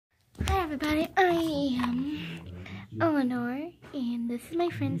everybody, I am Eleanor, and this is my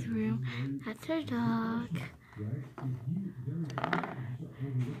friend's room. That's her dog.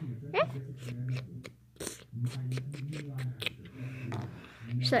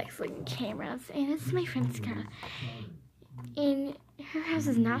 She likes looking cameras, and this is my friend's car. And her house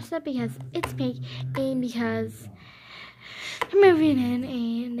is not set because it's pink, and because they're moving in,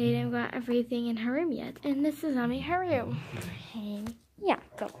 and they didn't got everything in her room yet. And this is not her room. And yeah,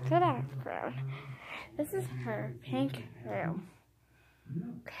 go to the background. This is her pink room.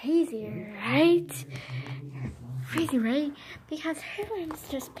 Crazy, right? Crazy, right? Because her room is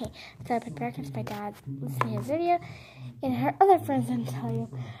just pink. So I put back because my dad listened to his video, and her other friends didn't tell you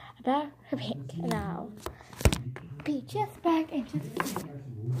about her pink. And I'll be just back and just.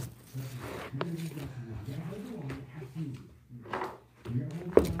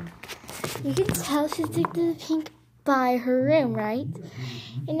 You can tell she's addicted to pink by her room, right?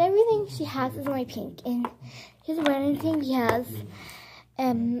 And everything she has is only pink. And she doesn't wear anything because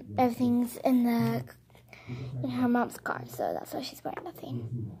everything's in her mom's car, so that's why she's wearing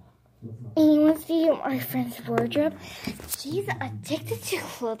nothing. And you want to see my friend's wardrobe? She's addicted to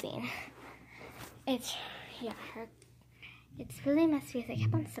clothing. It's really messy because I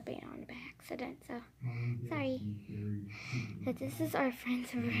kept on stepping on it by accident, so sorry. But this is our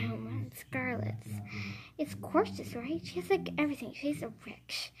friend's room, Scarlett's. It's gorgeous, right? She has like everything. She's a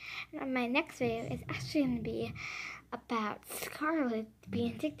rich. And my next video is actually going to be about Scarlett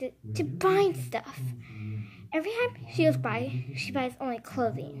being addicted to buying stuff. Every time she goes by, she buys only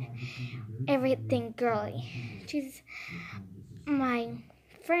clothing. Everything girly. She's my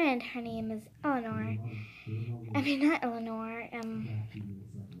friend, her name is Eleanor. I mean, not Eleanor,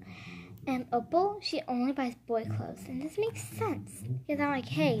 Opal, she only buys boy clothes, and this makes sense, because I'm like,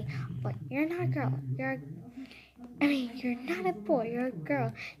 hey, but you're not a girl, you're not a boy, you're a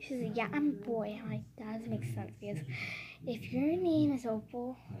girl. She's like, yeah, I'm a boy. I'm like, that doesn't make sense, because if your name is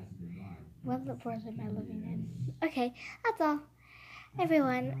Opal, what world am I living in? Okay, that's all.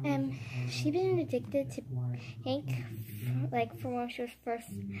 Everyone, she's been addicted to pink, like, from when she was first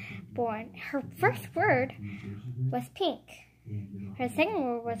born. Her first word was pink. Her second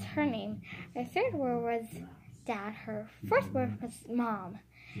word was her name. Her third word was dad. Her fourth word was mom.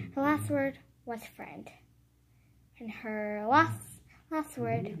 Her last word was friend. And her last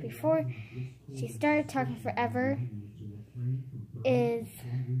word before she started talking forever is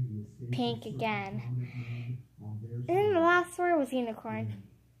pink again. And then the last word was unicorn.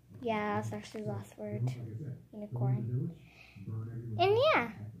 Yeah, that's actually the last word. Unicorn. And yeah,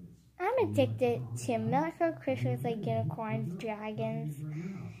 I'm addicted to mythical creatures like unicorns, dragons,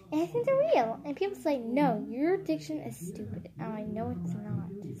 and I think they're real. And people say, no, your addiction is stupid. I'm like, no, it's not.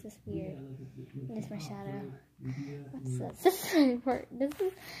 It's just weird. And this is my shadow. What's this? This is my report.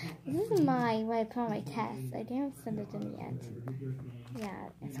 This is my what I put on my test. I didn't send it in yet. Yeah,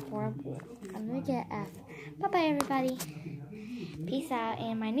 it's horrible. I'm gonna get an F. Bye-bye, everybody. Peace out.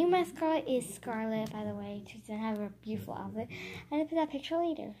 And my new mascot is Scarlett, by the way. She's gonna have a beautiful outfit. I'm gonna put that picture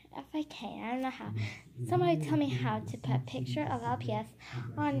later, if I can. I don't know how. Somebody tell me how to put a picture of LPS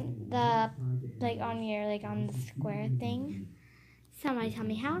on the, on the square thing. Somebody tell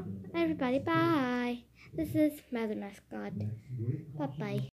me how. Everybody, bye. This is Mother Mascot. Bye-bye.